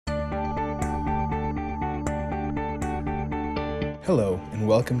Hello, and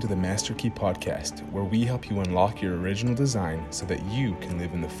welcome to the Master Key Podcast, where we help you unlock your original design so that you can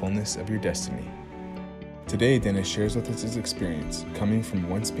live in the fullness of your destiny. Today, Dennis shares with us his experience coming from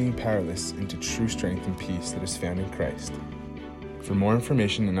once being powerless into true strength and peace that is found in Christ. For more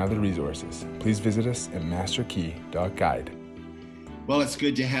information and other resources, please visit us at masterkey.guide. Well, it's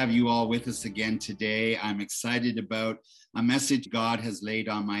good to have you all with us again today. I'm excited about a message God has laid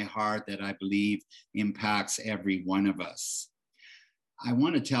on my heart that I believe impacts every one of us. I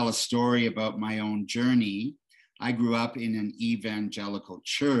want to tell a story about my own journey. I grew up in an evangelical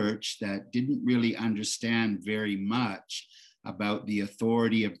church that didn't really understand very much about the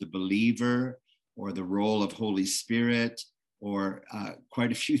authority of the believer or the role of Holy Spirit or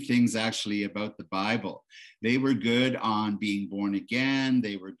quite a few things actually about the Bible. They were good on being born again.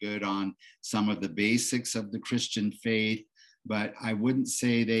 They were good on some of the basics of the Christian faith, but I wouldn't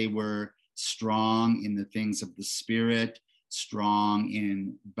say they were strong in the things of the Spirit, strong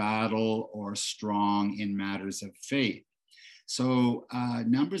in battle, or strong in matters of faith. So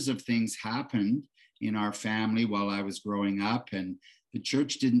numbers of things happened in our family while I was growing up, and the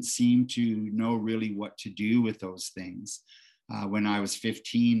church didn't seem to know really what to do with those things. When I was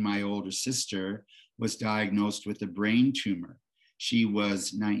 15, my older sister was diagnosed with a brain tumor. She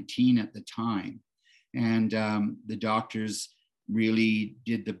was 19 at the time, and the doctors really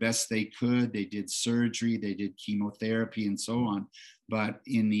did the best they could. They did surgery, they did chemotherapy and so on. But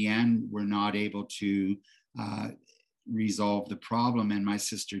in the end, were not able to resolve the problem, and my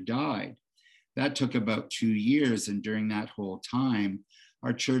sister died. That took about 2 years. And during that whole time,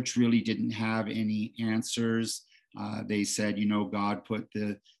 our church really didn't have any answers. They said, God put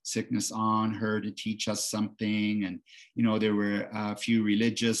the sickness on her to teach us something. And, there were a few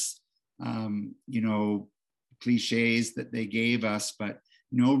religious, cliches that they gave us, but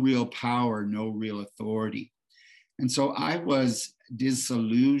no real power, no real authority. And so I was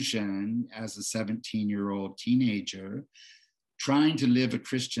disillusioned as a 17-year-old teenager, trying to live a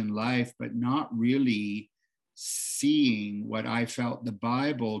Christian life, but not really seeing what I felt the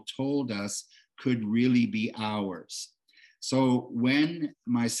Bible told us could really be ours. So when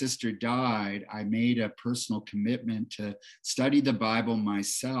my sister died, I made a personal commitment to study the Bible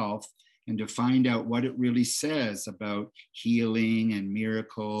myself and to find out what it really says about healing and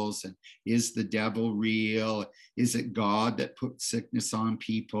miracles. And is the devil real? Is it God that put sickness on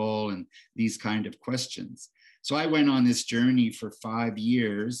people? And these kind of questions. So I went on this journey for 5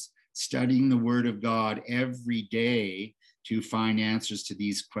 years, studying the Word of God every day to find answers to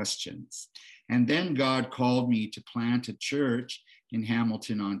these questions. And then God called me to plant a church in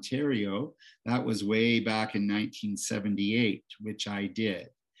Hamilton, Ontario. That was way back in 1978, which I did.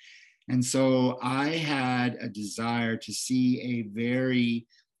 And so I had a desire to see a very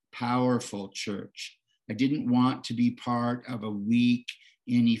powerful church. I didn't want to be part of a weak,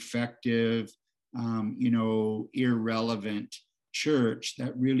 ineffective, irrelevant church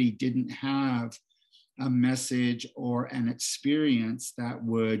that really didn't have a message or an experience that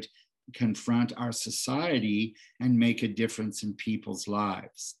would confront our society and make a difference in people's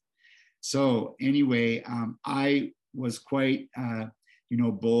lives. So anyway, I was quite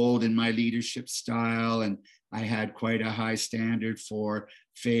bold in my leadership style, and I had quite a high standard for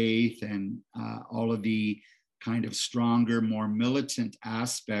faith and all of the kind of stronger, more militant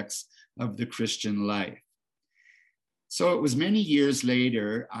aspects of the Christian life. So it was many years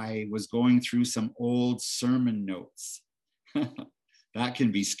later, I was going through some old sermon notes. That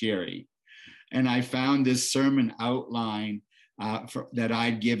can be scary. And I found this sermon outline that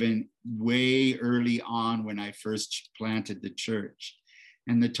I'd given way early on when I first planted the church.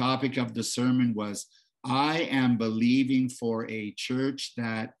 And the topic of the sermon was, I am believing for a church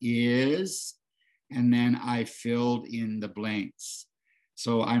that is, and then I filled in the blanks.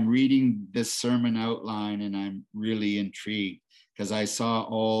 So I'm reading this sermon outline and I'm really intrigued because I saw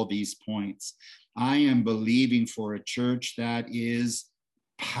all these points. I am believing for a church that is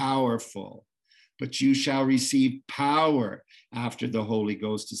powerful, but you shall receive power after the Holy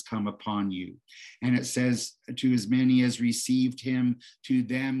Ghost has come upon you. And it says, to as many as received him, to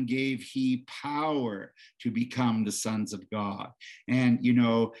them gave he power to become the sons of God. And,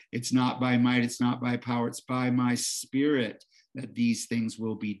 it's not by might, it's not by power, it's by my Spirit that these things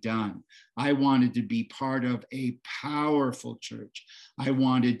will be done. I wanted to be part of a powerful church. I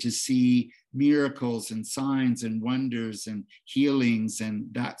wanted to see miracles and signs and wonders and healings and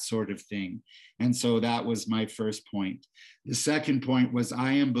that sort of thing. And so that was my first point. The second point was,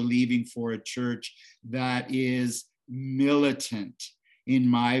 I am believing for a church that is militant. In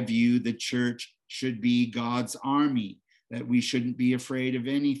my view, the church should be God's army. that we shouldn't be afraid of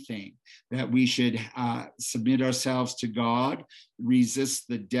anything, that we should submit ourselves to God, resist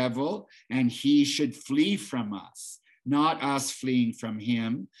the devil, and he should flee from us. Not us fleeing from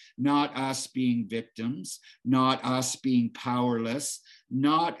him, not us being victims, not us being powerless,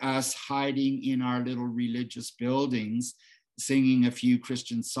 not us hiding in our little religious buildings, singing a few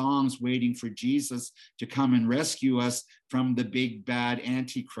Christian songs, waiting for Jesus to come and rescue us from the big bad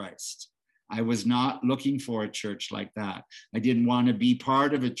Antichrist. I was not looking for a church like that. I didn't want to be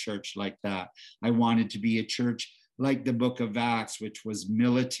part of a church like that. I wanted to be a church like the book of Acts, which was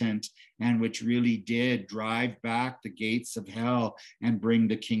militant and which really did drive back the gates of hell and bring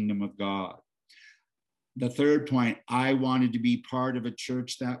the kingdom of God. The third point, I wanted to be part of a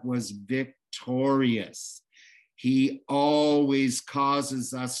church that was victorious. He always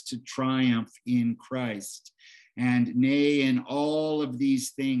causes us to triumph in Christ. And nay, in all of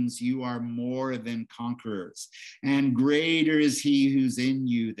these things, you are more than conquerors. And greater is he who's in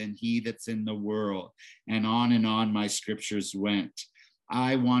you than he that's in the world. And on my scriptures went.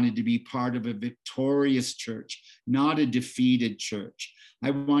 I wanted to be part of a victorious church, not a defeated church.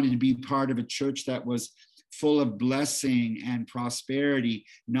 I wanted to be part of a church that was full of blessing and prosperity,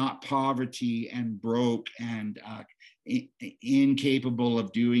 not poverty and broke and incapable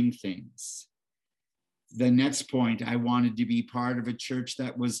of doing things. The next point, I wanted to be part of a church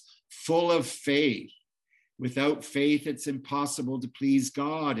that was full of faith. Without faith, it's impossible to please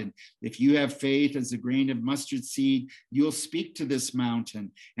God. And if you have faith as a grain of mustard seed, you'll speak to this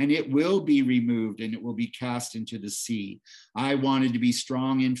mountain and it will be removed and it will be cast into the sea. I wanted to be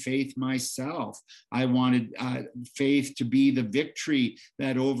strong in faith myself. I wanted faith to be the victory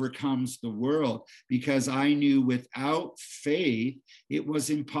that overcomes the world, because I knew without faith, it was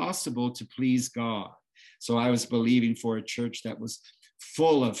impossible to please God. So I was believing for a church that was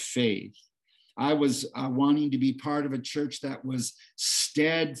full of faith. I was wanting to be part of a church that was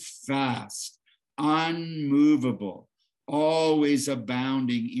steadfast, unmovable, always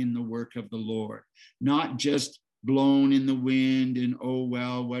abounding in the work of the Lord, not just blown in the wind and, oh,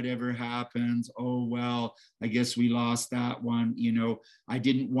 well, whatever happens, oh, well, I guess we lost that one. You know, I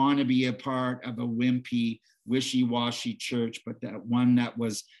didn't want to be a part of a wimpy, wishy-washy church, but that one that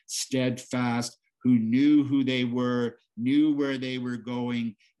was steadfast, who knew who they were, knew where they were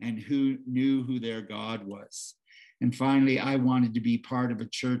going, and who knew who their God was. And finally, I wanted to be part of a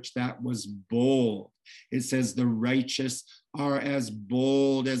church that was bold. It says the righteous are as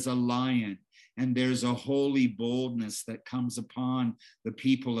bold as a lion. And there's a holy boldness that comes upon the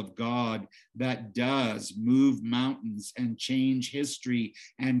people of God that does move mountains and change history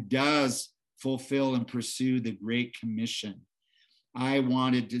and does fulfill and pursue the Great Commission. I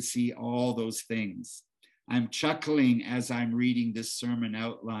wanted to see all those things. I'm chuckling as I'm reading this sermon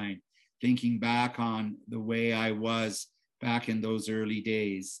outline, thinking back on the way I was back in those early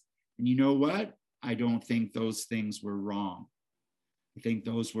days. And you know what? I don't think those things were wrong. I think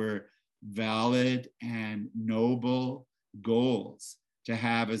those were valid and noble goals to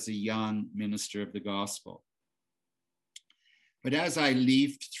have as a young minister of the gospel. But as I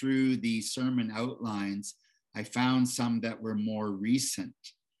leafed through the sermon outlines, I found some that were more recent.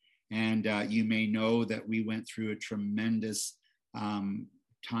 And you may know that we went through a tremendous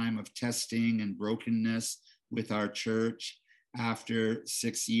time of testing and brokenness with our church. After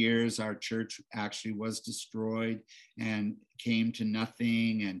 6 years, our church actually was destroyed and came to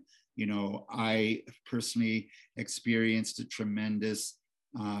nothing. And, you know, I personally experienced a tremendous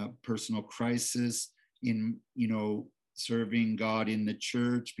personal crisis in, you know, serving God in the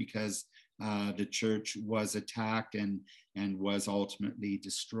church, because the church was attacked and was ultimately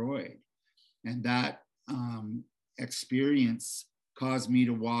destroyed. And that experience caused me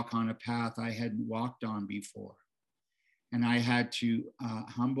to walk on a path I hadn't walked on before. And I had to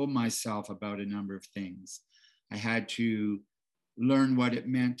humble myself about a number of things. I had to learn what it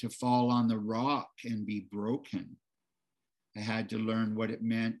meant to fall on the rock and be broken. I had to learn what it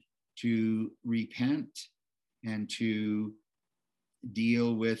meant to repent and to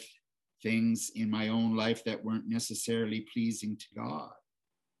deal with things in my own life that weren't necessarily pleasing to God.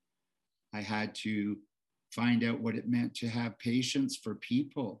 I had to find out what it meant to have patience for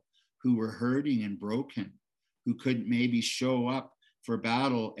people who were hurting and broken, who couldn't maybe show up for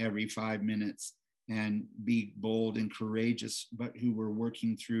battle every 5 minutes and be bold and courageous, but who were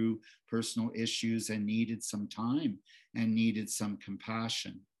working through personal issues and needed some time and needed some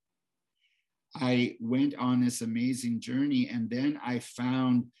compassion. I went on this amazing journey, and then I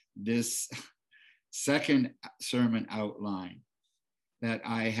found this second sermon outline that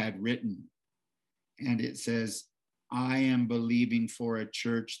I had written. And it says, I am believing for a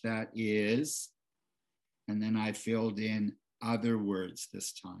church that is, And then I filled in other words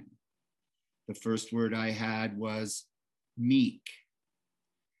this time. The first word I had was meek.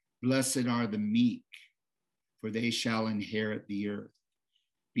 Blessed are the meek, for they shall inherit the earth.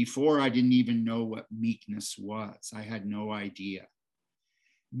 Before, I didn't even know what meekness was. I had no idea.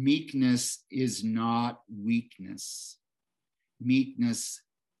 Meekness is not weakness. Meekness,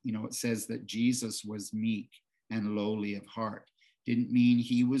 it says that Jesus was meek and lowly of heart. Didn't mean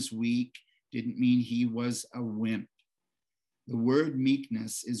he was weak, didn't mean he was a wimp. The word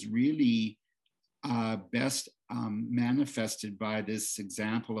meekness is really best manifested by this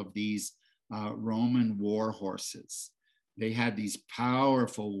example of these Roman war horses. They had these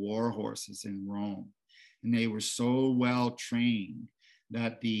powerful war horses in Rome, and they were so well trained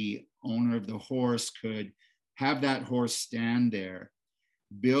that the owner of the horse could have that horse stand there,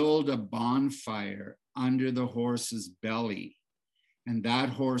 build a bonfire under the horse's belly, and that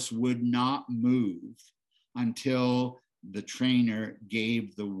horse would not move until the trainer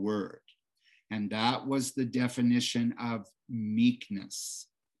gave the word. And that was the definition of meekness.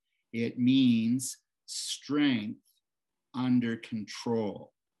 It means strength under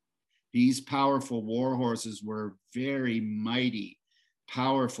control. These powerful war horses were very mighty,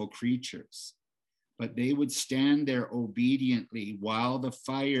 powerful creatures, but they would stand there obediently while the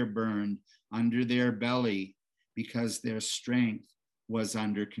fire burned under their belly because their strength was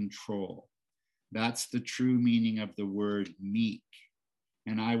under control. That's the true meaning of the word meek.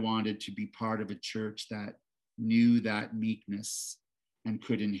 And I wanted to be part of a church that knew that meekness and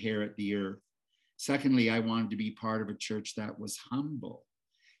could inherit the earth. Secondly, I wanted to be part of a church that was humble.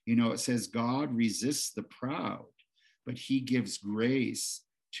 It says God resists the proud, but he gives grace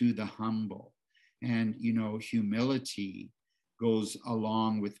to the humble. And, humility goes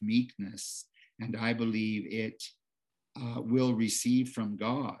along with meekness. And I believe it will receive from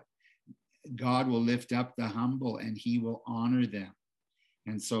God. God will lift up the humble and he will honor them.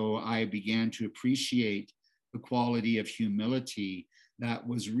 And so I began to appreciate the quality of humility that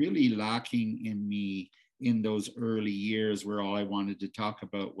was really lacking in me in those early years where all I wanted to talk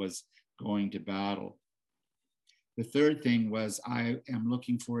about was going to battle. The third thing was I am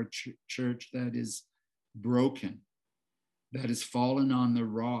looking for a church that is broken, that has fallen on the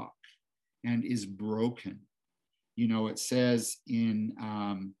rock and is broken. It says in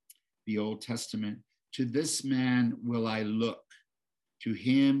the Old Testament, to this man will I look, to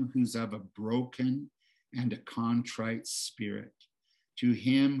him who's of a broken and a contrite spirit, to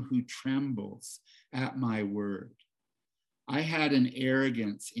him who trembles at my word. I had an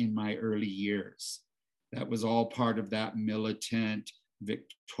arrogance in my early years that was all part of that militant,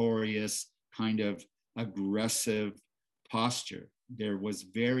 victorious, kind of aggressive posture. There was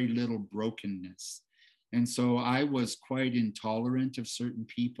very little brokenness. And so I was quite intolerant of certain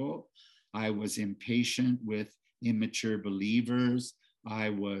people. I was impatient with immature believers. I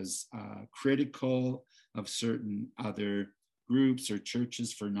was critical of certain other groups or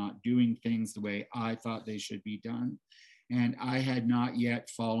churches for not doing things the way I thought they should be done. And I had not yet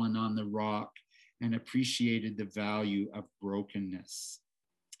fallen on the rock and appreciated the value of brokenness.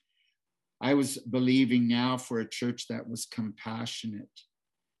 I was believing now for a church that was compassionate,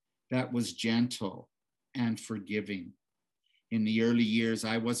 that was gentle and forgiving. In the early years,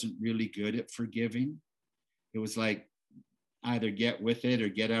 I wasn't really good at forgiving. It was like either get with it or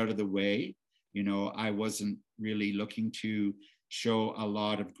get out of the way. I wasn't really looking to show a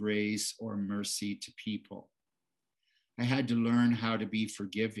lot of grace or mercy to people. I had to learn how to be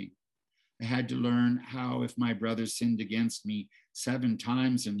forgiving. I had to learn how, if my brother sinned against me 7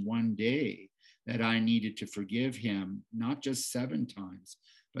 times in one day, that I needed to forgive him, not just 7 times,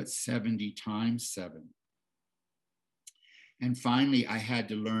 but 70 times 7. And finally, I had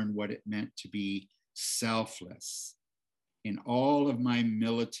to learn what it meant to be selfless. In all of my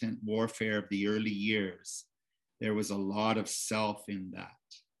militant warfare of the early years, there was a lot of self in that.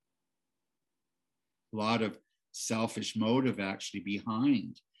 A lot of selfish motive actually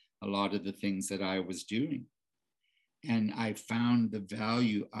behind a lot of the things that I was doing. And I found the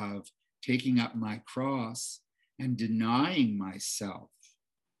value of taking up my cross and denying myself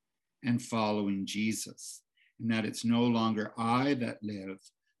and following Jesus. And that it's no longer I that live,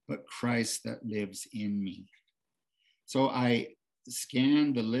 but Christ that lives in me. So I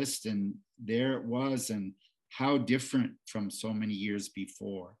scanned the list and there it was, and how different from so many years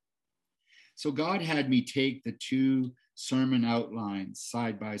before. So God had me take the 2 sermon outlines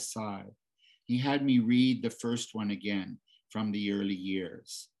side by side. He had me read the first one again from the early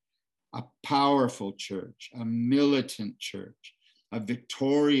years. A powerful church, a militant church, a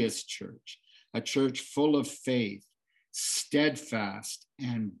victorious church, a church full of faith, steadfast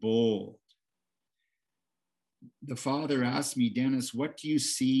and bold. the father asked me, Dennis, what do you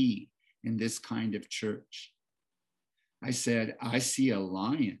see in this kind of church? I said, I see a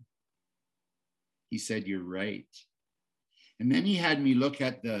lion. He said, you're right. And then he had me look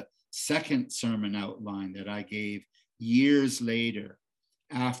at the second sermon outline that I gave years later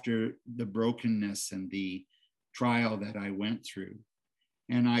after the brokenness and the trial that I went through.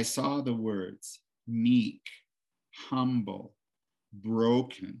 And I saw the words meek, humble,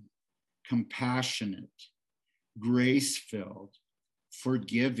 broken, compassionate, grace-filled,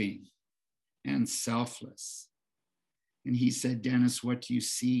 forgiving, and selfless. And he said, Dennis, what do you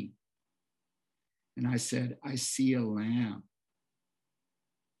see? And I said, I see a lamb.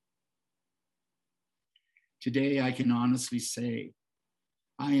 Today, I can honestly say,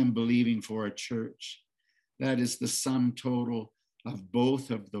 I am believing for a church that is the sum total of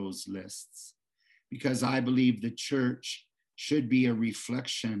both of those lists, because I believe the church should be a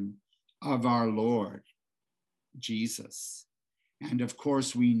reflection of our Lord, Jesus. And of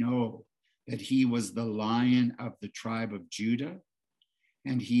course, we know that he was the Lion of the tribe of Judah,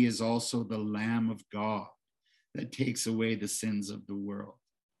 and he is also the Lamb of God that takes away the sins of the world.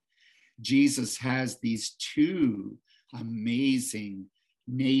 Jesus has these two amazing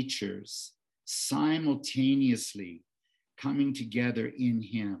natures simultaneously coming together in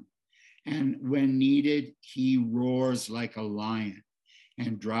him. And when needed, he roars like a lion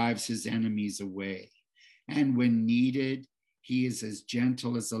and drives his enemies away. And when needed, he is as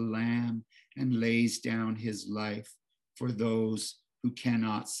gentle as a lamb and lays down his life for those who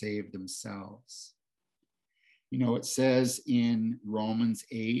cannot save themselves. You know, it says in Romans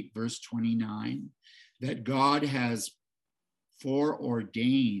 8, verse 29, that God has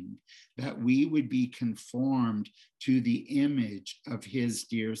foreordained that we would be conformed to the image of his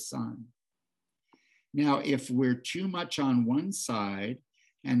dear Son. Now, if we're too much on one side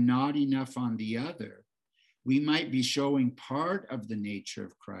and not enough on the other, we might be showing part of the nature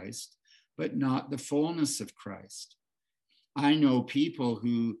of Christ, but not the fullness of Christ. I know people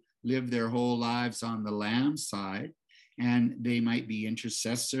who live their whole lives on the Lamb side, and they might be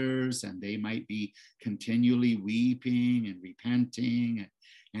intercessors, and they might be continually weeping and repenting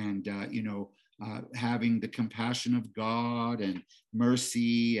and having the compassion of God and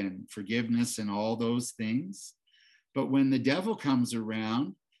mercy and forgiveness and all those things. But when the devil comes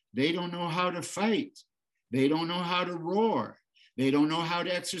around, they don't know how to fight. They don't know how to roar. They don't know how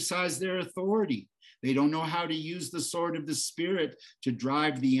to exercise their authority. They don't know how to use the sword of the Spirit to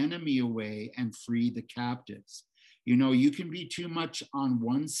drive the enemy away and free the captives. You know, you can be too much on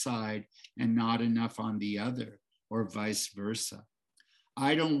one side and not enough on the other, or vice versa.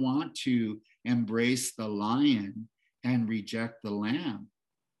 I don't want to embrace the lion and reject the lamb.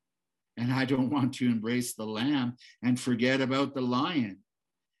 And I don't want to embrace the lamb and forget about the lion.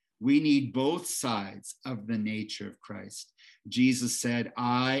 We need both sides of the nature of Christ. Jesus said,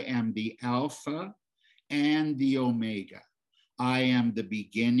 I am the Alpha and the Omega. I am the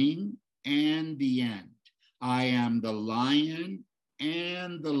beginning and the end. I am the lion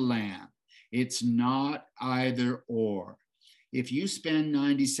and the lamb. It's not either or. If you spend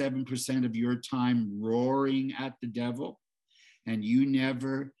 97% of your time roaring at the devil and you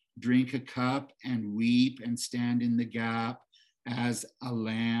never drink a cup and weep and stand in the gap as a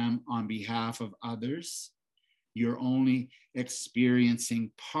lamb on behalf of others, you're only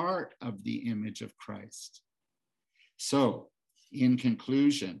experiencing part of the image of Christ. So, in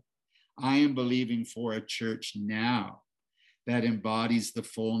conclusion, I am believing for a church now that embodies the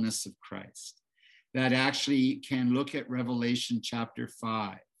fullness of Christ, that actually can look at Revelation chapter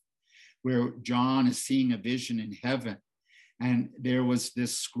 5, where John is seeing a vision in heaven, and there was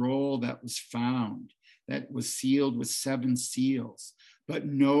this scroll that was found that was sealed with 7 seals, but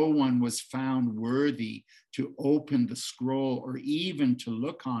no one was found worthy to open the scroll or even to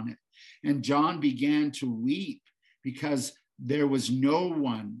look on it. And John began to weep because there was no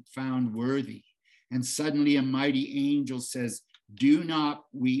one found worthy. And suddenly a mighty angel says, do not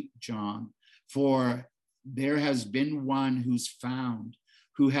weep, John, for there has been one who's found,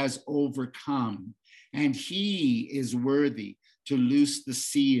 who has overcome, and he is worthy to loose the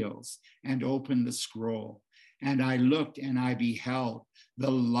seals and open the scroll. And I looked and I beheld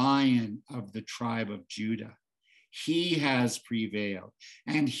the Lion of the tribe of Judah. He has prevailed,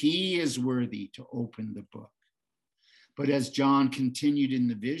 and he is worthy to open the book. But as John continued in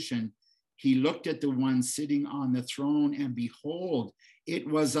the vision, he looked at the one sitting on the throne, and behold, it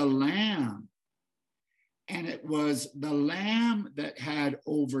was a lamb. And it was the lamb that had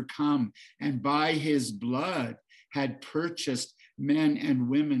overcome, and by his blood had purchased men and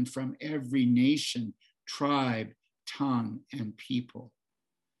women from every nation, tribe, tongue, and people.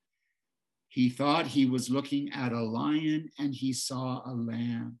 He thought he was looking at a lion and he saw a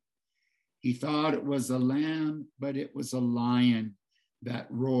lamb. He thought it was a lamb, but it was a lion that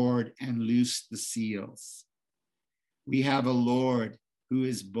roared and loosed the seals. We have a Lord who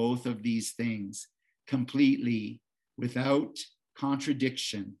is both of these things completely, without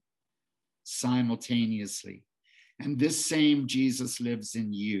contradiction, simultaneously. And this same Jesus lives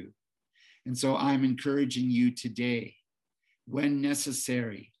in you. And so I'm encouraging you today, when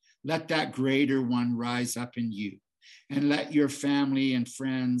necessary, let that greater one rise up in you, and let your family and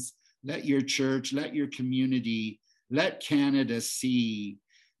friends, let your church, let your community, let Canada see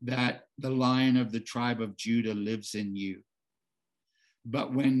that the Lion of the tribe of Judah lives in you.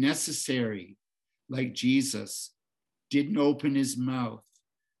 But when necessary, like Jesus, didn't open his mouth,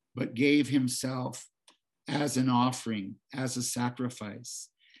 but gave himself as an offering, as a sacrifice,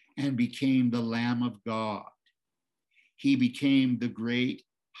 and became the Lamb of God. He became the great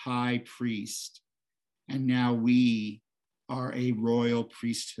high priest. And now we are a royal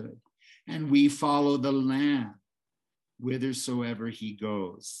priesthood, and we follow the Lamb whithersoever he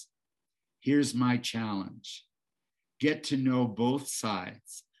goes. Here's my challenge. Get to know both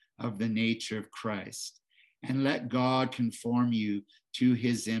sides of the nature of Christ, and let God conform you to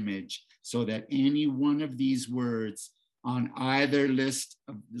his image, so that any one of these words on either list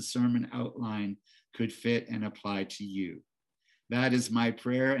of the sermon outline could fit and apply to you. That is my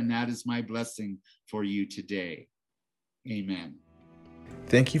prayer, and that is my blessing for you today. Amen.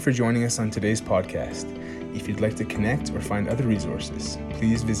 Thank you for joining us on today's podcast. If you'd like to connect or find other resources,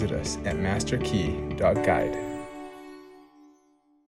 please visit us at masterkey.guide.